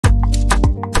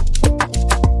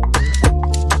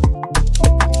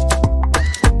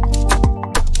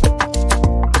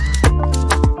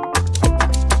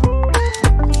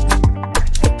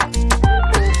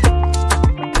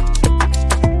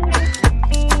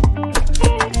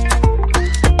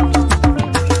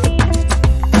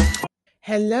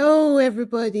Hello,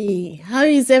 everybody. How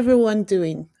is everyone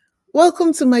doing?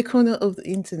 Welcome to my corner of the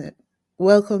internet.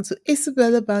 Welcome to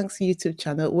Isabella Banks' YouTube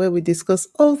channel where we discuss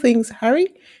all things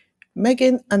Harry,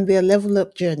 Meghan, and their level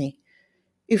up journey.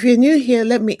 If you're new here,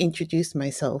 let me introduce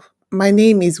myself. My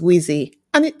name is Wizzy,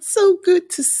 and it's so good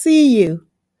to see you.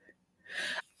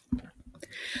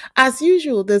 As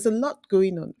usual, there's a lot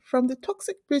going on, from the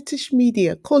toxic British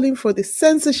media calling for the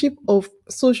censorship of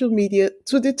social media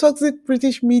to the toxic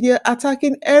British media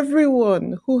attacking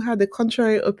everyone who had a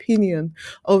contrary opinion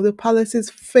of the palace's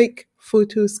fake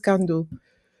photo scandal,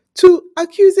 to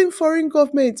accusing foreign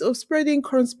governments of spreading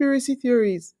conspiracy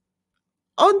theories,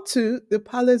 onto the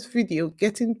palace video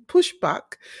getting pushed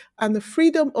back and the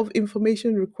freedom of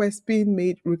information request being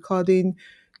made regarding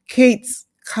Kate's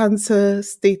cancer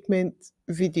statement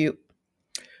video.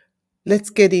 Let's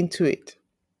get into it.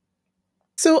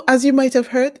 So, as you might have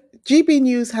heard, GB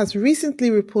News has recently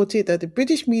reported that the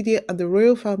British media and the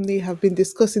royal family have been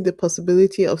discussing the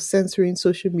possibility of censoring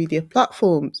social media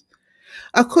platforms.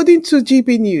 According to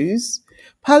GB News,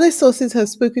 palace sources have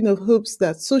spoken of hopes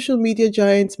that social media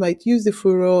giants might use the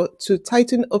furor to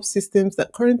tighten up systems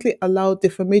that currently allow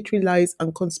defamatory lies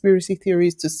and conspiracy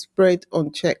theories to spread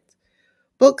unchecked.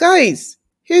 But guys,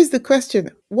 here's the question.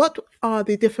 What are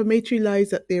the defamatory lies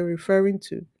that they're referring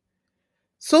to?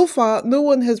 So far, no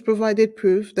one has provided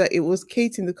proof that it was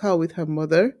Kate in the car with her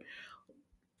mother,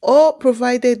 or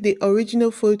provided the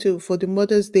original photo for the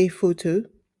Mother's Day photo,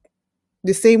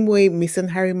 the same way Miss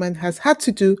and Harriman has had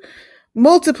to do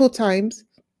multiple times,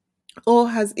 or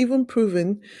has even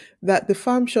proven that the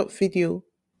farm shop video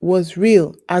was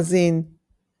real, as in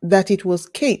that it was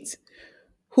Kate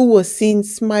who was seen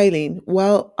smiling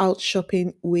while out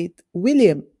shopping with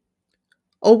William,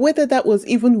 or whether that was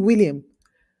even William.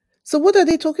 So, what are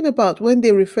they talking about when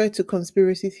they refer to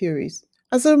conspiracy theories?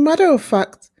 As a matter of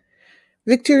fact,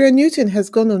 Victoria Newton has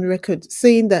gone on record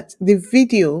saying that the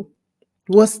video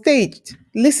was staged.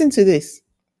 Listen to this.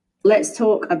 Let's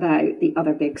talk about the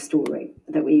other big story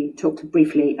that we talked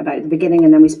briefly about at the beginning,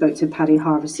 and then we spoke to Paddy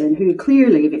Harvison, who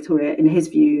clearly, Victoria, in his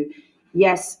view,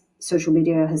 yes, social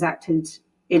media has acted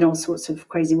in all sorts of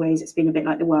crazy ways. It's been a bit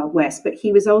like the Wild West, but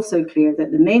he was also clear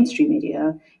that the mainstream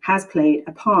media has played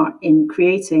a part in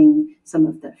creating some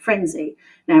of the frenzy.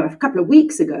 Now, a couple of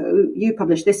weeks ago, you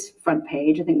published this front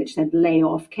page, I think, which said "Lay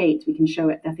off Kate." We can show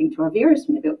it, I think, to our viewers.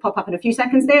 Maybe it'll pop up in a few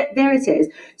seconds. There it is.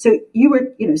 So you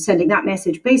were, sending that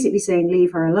message, basically saying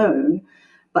leave her alone.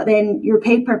 But then your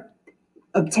paper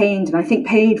obtained and I think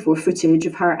paid for footage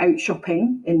of her out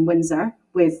shopping in Windsor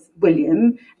with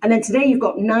William. And then today you've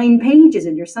got 9 pages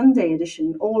in your Sunday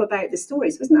edition all about the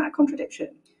stories. Wasn't that a contradiction?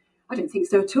 I don't think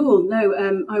so at all.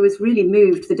 No, I was really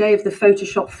moved the day of the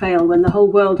Photoshop fail when the whole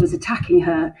world was attacking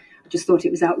her. I just thought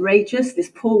it was outrageous.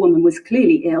 This poor woman was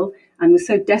clearly ill and was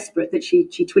so desperate that she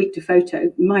tweaked a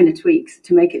photo, minor tweaks,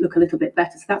 to make it look a little bit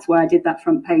better. So that's why I did that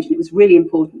front page, and it was really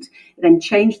important. It then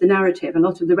changed the narrative. A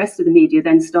lot of the rest of the media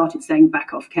then started saying,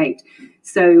 back off Kate.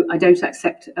 So I don't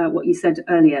accept what you said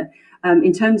earlier.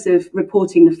 In terms of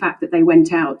reporting the fact that they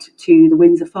went out to the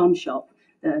Windsor farm shop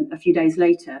a few days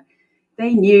later,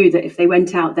 they knew that if they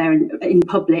went out there in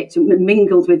public,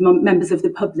 mingled with members of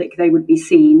the public, they would be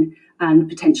seen and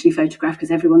potentially photographed, because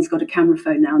everyone's got a camera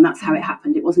phone now, and that's how it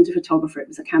happened. It wasn't a photographer, it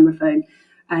was a camera phone.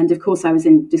 And of course, I was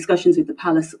in discussions with the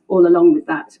palace all along with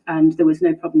that, and there was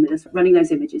no problem with us running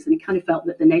those images, and it kind of felt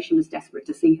that the nation was desperate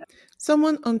to see her.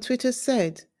 Someone on Twitter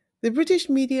said, the British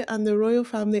media and the royal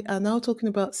family are now talking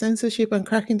about censorship and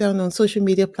cracking down on social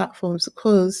media platforms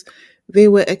because they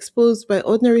were exposed by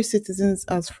ordinary citizens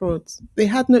as frauds. They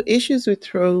had no issues with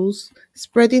trolls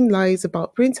spreading lies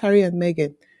about Prince Harry and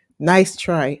Meghan. Nice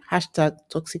try. Hashtag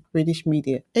toxic British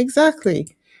media.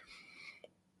 Exactly.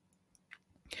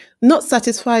 Not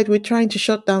satisfied with trying to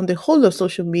shut down the whole of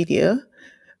social media,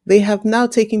 they have now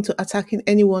taken to attacking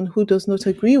anyone who does not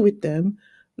agree with them,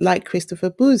 like Christopher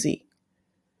Busey.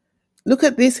 Look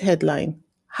at this headline.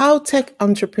 How tech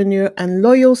entrepreneur and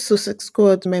loyal Sussex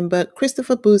Squad member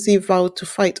Christopher Busey vowed to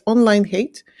fight online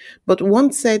hate, but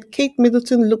once said Kate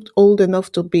Middleton looked old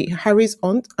enough to be Harry's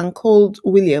aunt and called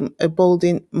William a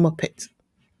balding muppet.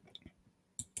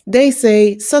 They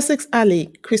say Sussex ally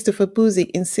Christopher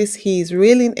Busey insists he is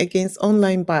railing against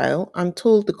online bile and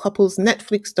told the couple's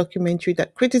Netflix documentary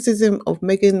that criticism of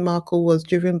Meghan Markle was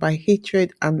driven by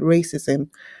hatred and racism.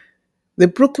 The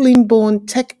Brooklyn-born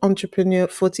tech entrepreneur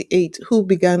 48, who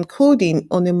began coding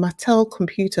on a Mattel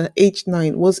computer aged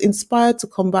 9, was inspired to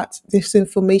combat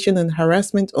disinformation and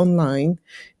harassment online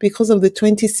because of the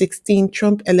 2016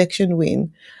 Trump election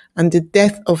win and the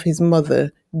death of his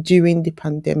mother during the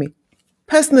pandemic.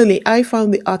 Personally, I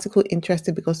found the article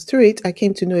interesting because through it, I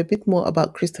came to know a bit more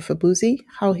about Christopher Busey,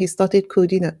 how he started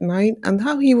coding at 9, and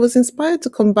how he was inspired to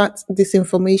combat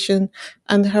disinformation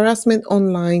and harassment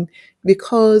online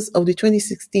because of the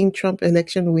 2016 Trump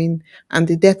election win and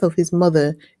the death of his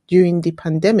mother during the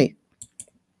pandemic.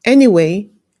 Anyway,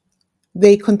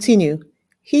 they continue.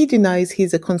 He denies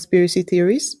he's a conspiracy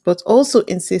theorist, but also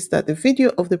insists that the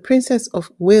video of the Princess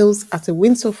of Wales at a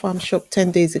Windsor farm shop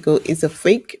 10 days ago is a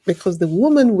fake because the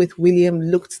woman with William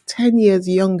looked 10 years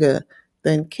younger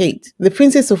than Kate. The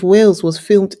Princess of Wales was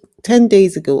filmed 10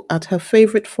 days ago at her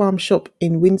favorite farm shop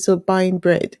in Windsor buying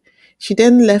bread. She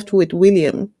then left with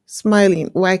William, smiling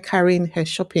while carrying her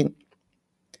shopping.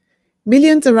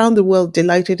 Millions around the world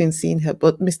delighted in seeing her,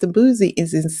 but Mr. Busey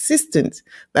is insistent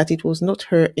that it was not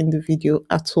her in the video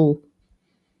at all.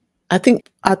 I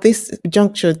think at this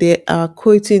juncture, they are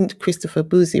quoting Christopher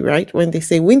Busey, right? When they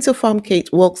say Windsor Farm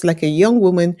Kate walks like a young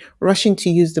woman rushing to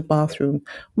use the bathroom.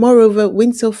 Moreover,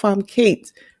 Windsor Farm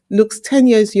Kate looks 10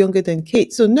 years younger than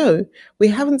Kate. So, no, we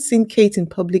haven't seen Kate in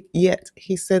public yet,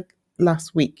 he said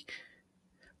last week.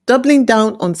 Doubling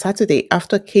down on Saturday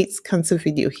after Kate's cancer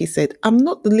video, he said, I'm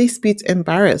not the least bit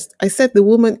embarrassed. I said the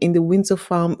woman in the Windsor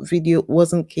Farm video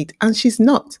wasn't Kate, and she's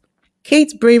not.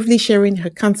 Kate bravely sharing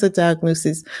her cancer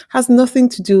diagnosis has nothing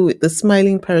to do with the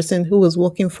smiling person who was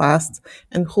walking fast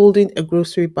and holding a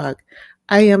grocery bag.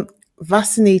 I am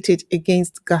vaccinated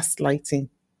against gaslighting.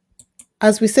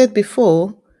 As we said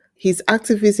before, his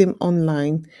activism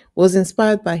online was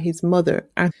inspired by his mother,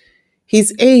 and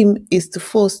his aim is to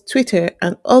force Twitter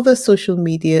and other social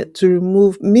media to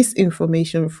remove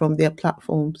misinformation from their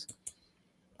platforms.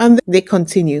 And they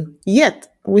continue. Yet,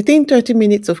 within 30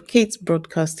 minutes of Kate's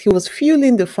broadcast, he was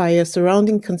fueling the fire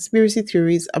surrounding conspiracy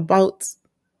theories about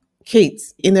Kate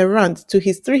in a rant to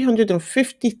his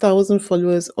 350,000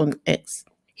 followers on X.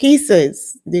 He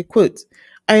says, they quote,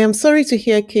 I am sorry to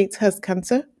hear Kate has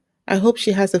cancer. I hope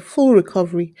she has a full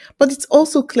recovery, but it's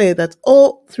also clear that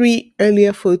all 3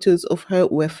 earlier photos of her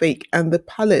were fake and the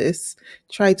palace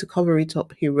tried to cover it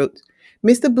up, he wrote.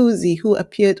 Mr. Busey, who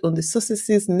appeared on the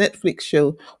Sussex's Netflix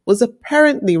show, was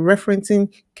apparently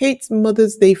referencing Kate's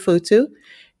Mother's Day photo,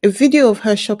 a video of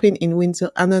her shopping in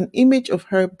Windsor, and an image of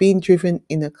her being driven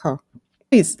in a car.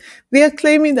 They are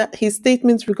claiming that his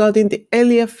statements regarding the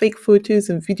earlier fake photos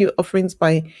and video offerings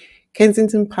by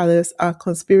Kensington Palace are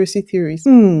conspiracy theories.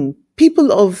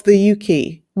 People of the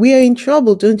UK, we are in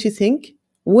trouble, don't you think?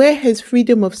 Where has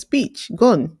freedom of speech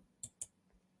gone?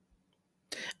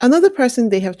 Another person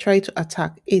they have tried to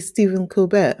attack is Stephen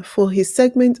Colbert for his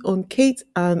segment on Kate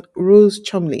and Rose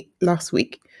Chumley last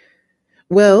week.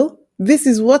 Well, this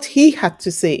is what he had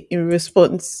to say in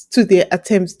response to their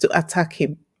attempts to attack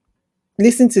him.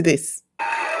 Listen to this.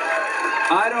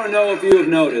 I don't know if you have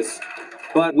noticed,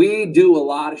 but we do a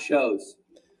lot of shows,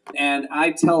 and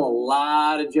I tell a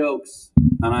lot of jokes,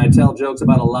 and I tell jokes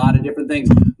about a lot of different things,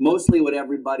 mostly what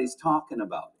everybody's talking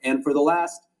about. And for the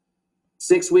last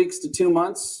 6 weeks to 2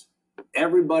 months,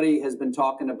 everybody has been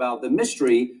talking about the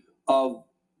mystery of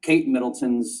Kate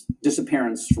Middleton's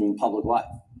disappearance from public life.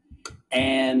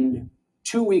 And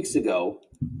 2 weeks ago,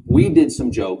 we did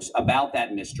some jokes about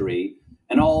that mystery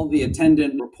and all the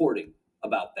attendant reporting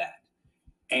about that.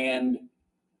 And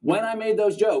when I made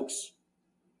those jokes,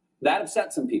 that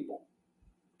upset some people.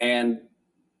 And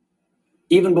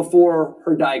even before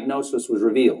her diagnosis was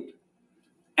revealed.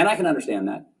 And I can understand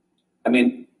that. I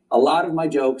mean, a lot of my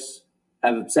jokes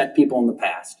have upset people in the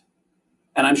past.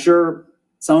 And I'm sure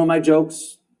some of my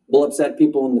jokes will upset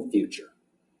people in the future.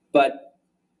 But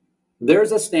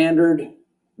there's a standard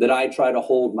that I try to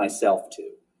hold myself to.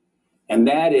 And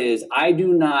that is, I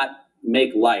do not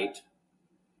make light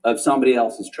of somebody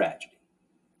else's tragedy.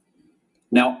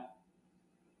 Now,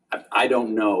 I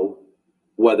don't know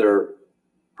whether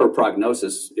her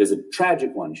prognosis is a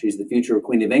tragic one. She's the future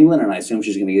Queen of England, and I assume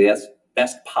she's going to get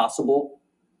best possible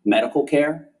medical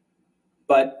care.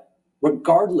 But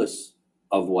regardless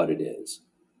of what it is,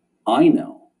 I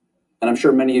know, and I'm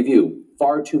sure many of you,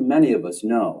 far too many of us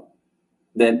know,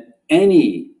 that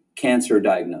any cancer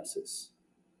diagnosis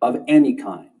of any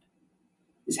kind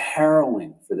is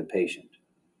harrowing for the patient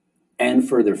and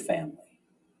for their family.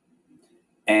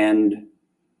 And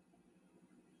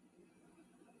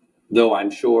though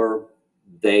I'm sure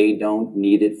they don't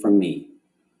need it from me,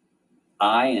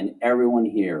 I and everyone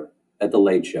here at The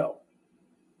Late Show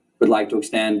would like to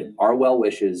extend our well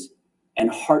wishes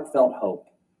and heartfelt hope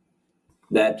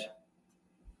that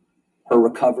her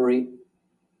recovery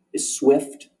is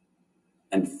swift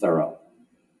and thorough.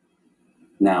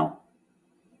 Now,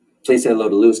 please say hello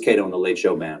to Louis Cato and The Late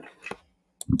Show Band.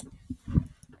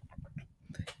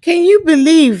 Can you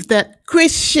believe that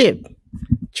Chris Ship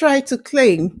tried to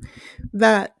claim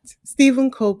that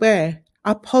Stephen Colbert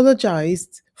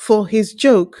apologized for his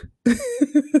joke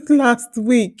last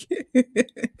week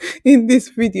in this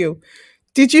video.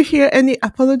 Did you hear any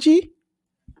apology?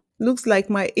 Looks like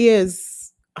my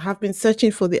ears have been searching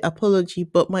for the apology,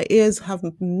 but my ears have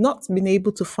not been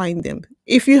able to find them.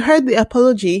 If you heard the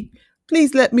apology,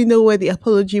 please let me know where the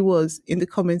apology was in the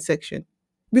comment section.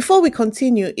 Before we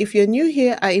continue, if you're new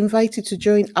here, I invite you to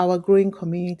join our growing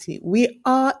community. We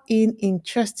are in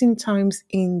interesting times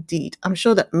indeed. I'm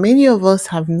sure that many of us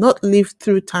have not lived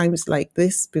through times like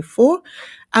this before.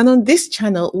 And on this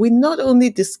channel, we not only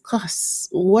discuss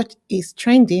what is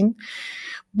trending,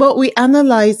 but we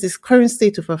analyze this current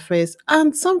state of affairs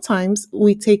and sometimes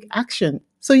we take action.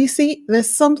 So you see,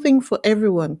 there's something for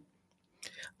everyone.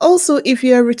 Also, if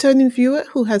you're a returning viewer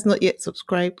who has not yet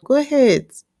subscribed, go ahead.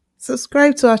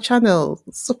 Subscribe to our channel.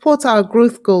 Support our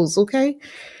growth goals, okay?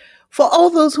 For all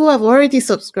those who have already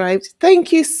subscribed,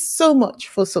 thank you so much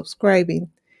for subscribing.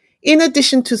 In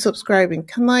addition to subscribing,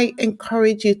 can I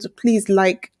encourage you to please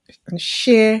like and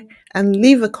share and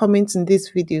leave a comment in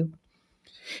this video?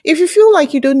 If you feel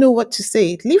like you don't know what to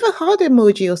say, leave a heart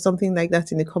emoji or something like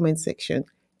that in the comment section.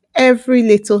 Every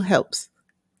little helps.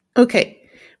 Okay,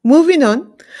 moving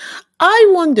on.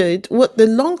 I wondered what the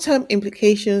long-term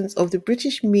implications of the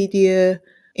British media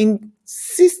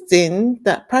insisting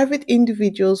that private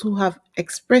individuals who have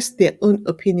expressed their own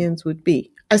opinions would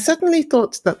be. I certainly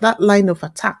thought that that line of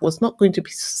attack was not going to be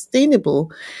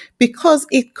sustainable because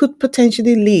it could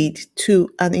potentially lead to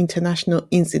an international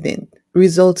incident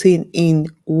resulting in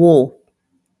war.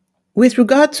 With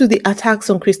regard to the attacks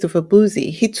on Christopher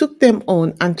Busey, he took them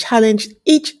on and challenged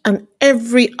each and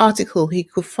every article he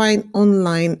could find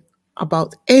online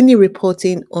about any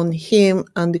reporting on him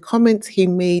and the comments he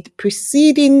made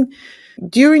preceding,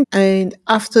 during, and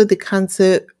after the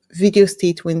cancer video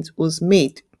statement was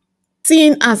made.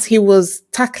 Seeing as he was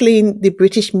tackling the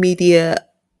British media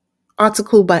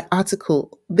article by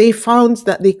article, they found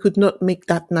that they could not make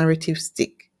that narrative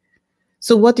stick.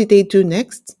 So what did they do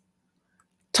next?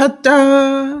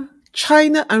 Ta-da!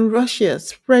 China and Russia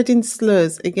spreading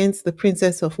slurs against the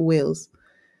Princess of Wales.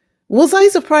 Was I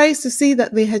surprised to see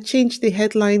that they had changed the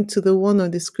headline to the one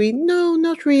on the screen? No,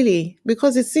 not really,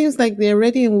 because it seems like they're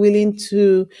ready and willing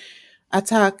to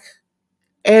attack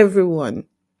everyone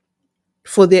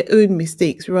for their own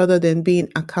mistakes rather than being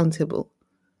accountable.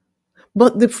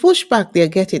 But the pushback they're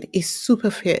getting is super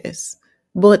fierce.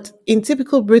 But in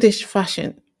typical British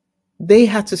fashion, they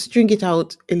had to string it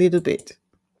out a little bit.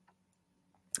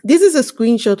 This is a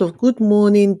screenshot of Good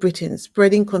Morning Britain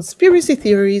spreading conspiracy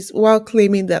theories while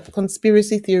claiming that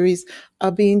conspiracy theories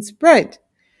are being spread.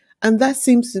 And that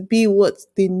seems to be what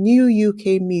the new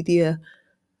UK media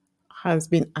has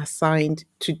been assigned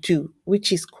to do,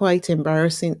 which is quite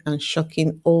embarrassing and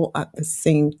shocking all at the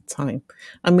same time.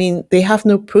 I mean, they have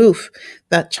no proof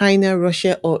that China,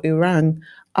 Russia, or Iran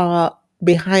are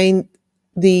behind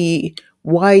the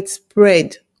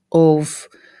widespread of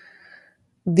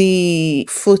the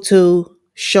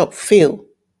Photoshop fail.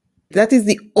 That is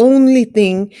the only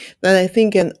thing that I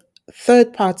think a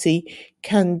third party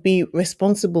can be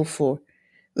responsible for.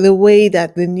 The way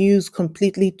that the news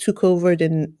completely took over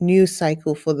the news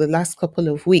cycle for the last couple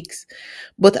of weeks.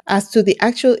 But as to the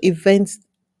actual events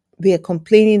they are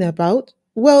complaining about,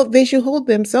 well, they should hold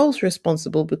themselves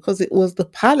responsible because it was the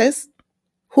palace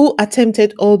who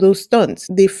attempted all those stunts.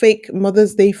 The fake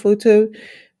Mother's Day photo,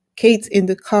 Kate in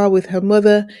the car with her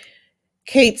mother,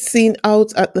 Kate seen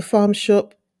out at the farm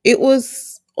shop. It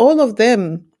was all of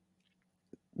them,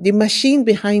 the machine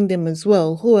behind them as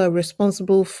well, who are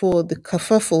responsible for the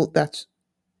kerfuffle that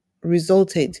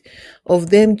resulted of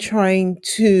them trying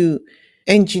to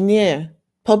engineer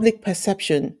public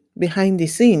perception behind the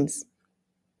scenes.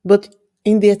 But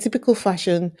in their typical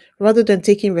fashion, rather than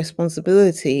taking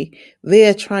responsibility, they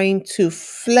are trying to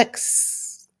flex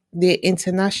their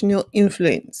international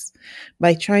influence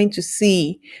by trying to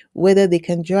see whether they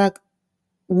can drag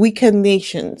weaker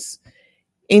nations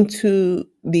into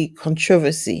the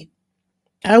controversy.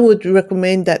 I would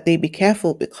recommend that they be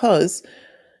careful because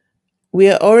we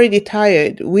are already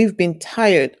tired. We've been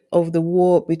tired of the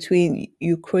war between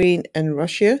Ukraine and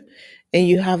Russia, and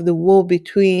you have the war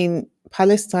between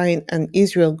Palestine and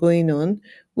Israel going on.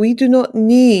 We do not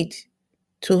need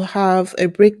to have a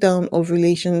breakdown of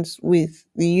relations with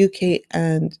the UK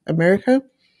and America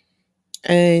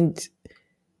and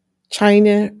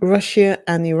China, Russia,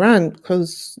 and Iran,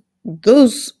 because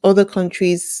those other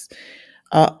countries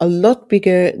are a lot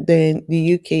bigger than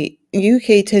the UK. The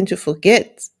UK tend to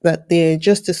forget that they're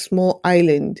just a small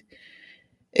island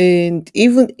And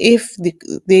even if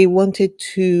they wanted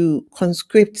to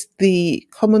conscript the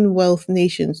Commonwealth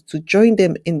nations to join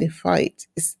them in the fight,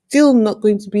 it's still not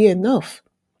going to be enough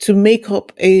to make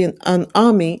up an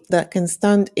army that can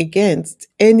stand against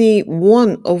any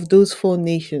one of those four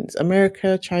nations: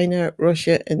 America, China,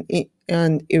 Russia,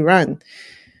 and Iran.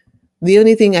 The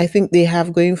only thing I think they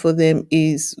have going for them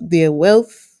is their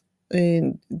wealth,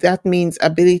 and that means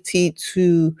ability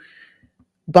to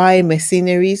buy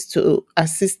mercenaries to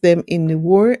assist them in the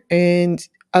war and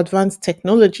advanced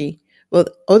technology. But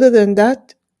other than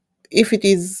that, if it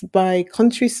is by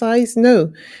country size,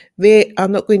 no, they are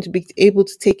not going to be able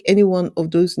to take any one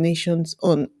of those nations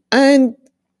on. And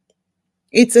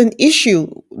it's an issue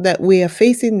that we are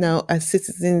facing now as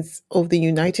citizens of the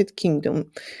United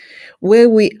Kingdom, where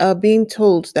we are being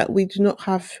told that we do not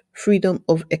have freedom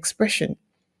of expression.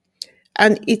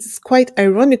 And it's quite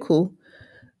ironical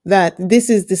that this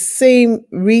is the same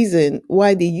reason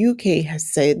why the UK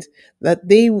has said that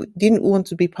they didn't want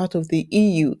to be part of the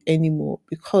EU anymore,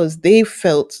 because they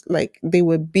felt like they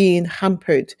were being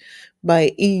hampered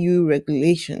by EU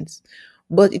regulations.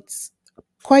 But it's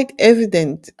quite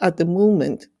evident at the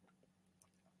moment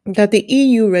that the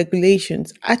EU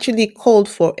regulations actually called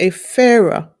for a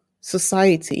fairer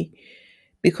society,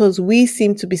 because we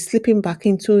seem to be slipping back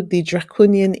into the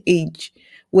draconian age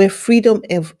where freedom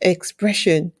of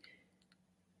expression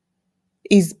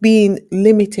is being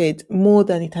limited more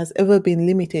than it has ever been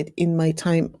limited in my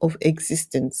time of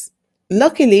existence.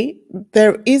 Luckily,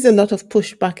 there is a lot of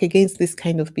pushback against this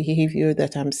kind of behavior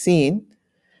that I'm seeing.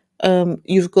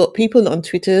 You've got people on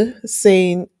Twitter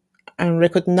saying and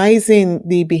recognizing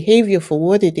the behavior for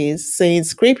what it is, saying,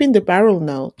 scraping the barrel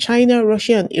now. China,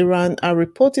 Russia, and Iran are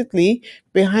reportedly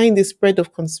behind the spread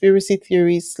of conspiracy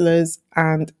theories, slurs,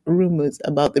 and rumors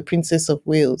about the Princess of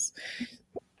Wales.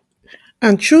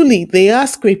 And truly, they are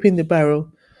scraping the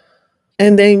barrel.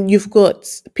 And then you've got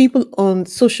people on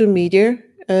social media,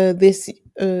 this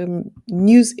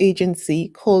news agency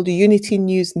called Unity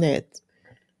Newsnet,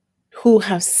 who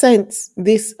have sent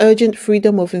this urgent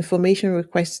freedom of information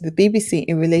request to the BBC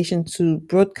in relation to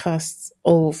broadcasts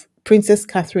of Princess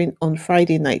Catherine on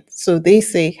Friday night. So they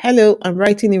say, hello, I'm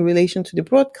writing in relation to the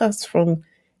broadcast from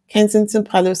Kensington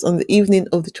Palace on the evening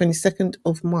of the 22nd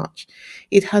of March.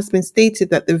 It has been stated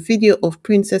that the video of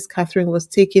Princess Catherine was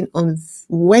taken on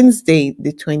Wednesday,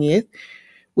 the 20th.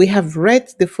 We have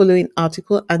read the following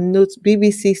article and note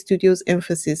BBC Studios'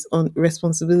 emphasis on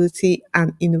responsibility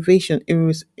and innovation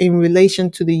in relation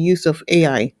to the use of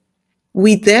AI.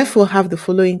 We therefore have the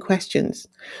following questions.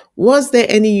 Was there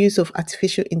any use of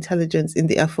artificial intelligence in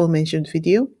the aforementioned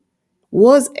video?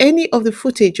 Was any of the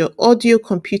footage or audio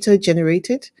computer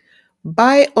generated?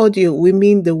 By audio, we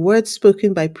mean the words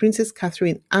spoken by Princess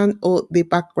Catherine and or the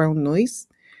background noise.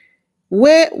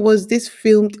 Where was this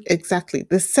filmed exactly?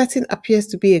 The setting appears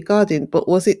to be a garden, but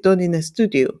was it done in a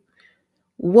studio?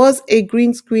 Was a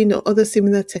green screen or other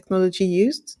similar technology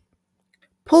used?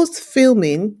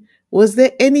 Post-filming, was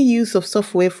there any use of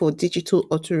software for digital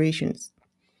alterations?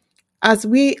 As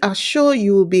we are sure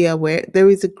you will be aware, there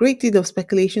is a great deal of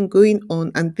speculation going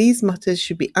on, and these matters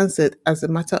should be answered as a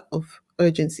matter of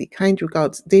urgency. Kind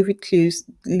regards, David Clues,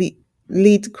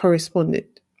 lead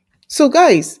correspondent. So,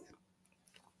 guys,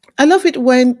 I love it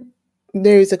when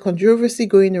there is a controversy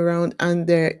going around and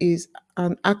there is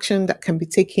an action that can be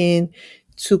taken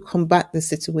to combat the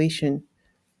situation.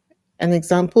 An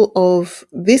example of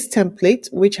this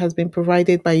template, which has been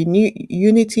provided by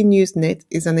Unity Newsnet,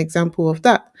 is an example of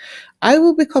that. I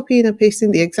will be copying and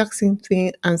pasting the exact same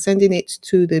thing and sending it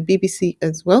to the BBC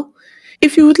as well.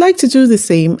 If you would like to do the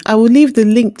same, I will leave the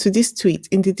link to this tweet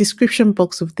in the description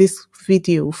box of this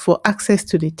video for access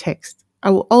to the text. I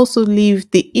will also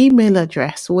leave the email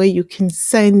address where you can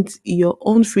send your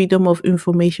own freedom of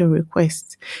information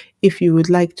requests if you would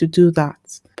like to do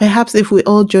that. Perhaps if we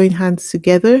all join hands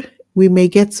together, we may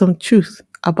get some truth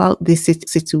about this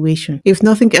situation. If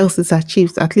nothing else is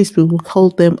achieved, at least we will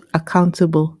hold them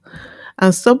accountable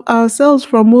and stop ourselves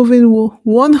from moving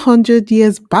 100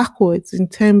 years backwards in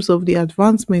terms of the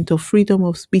advancement of freedom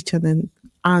of speech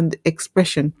and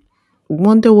expression.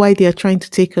 Wonder why they are trying to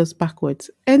take us backwards.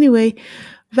 Anyway,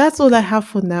 that's all I have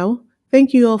for now.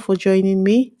 Thank you all for joining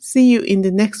me. See you in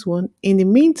the next one. In the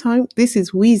meantime, this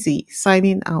is Wheezy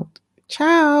signing out.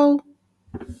 Ciao.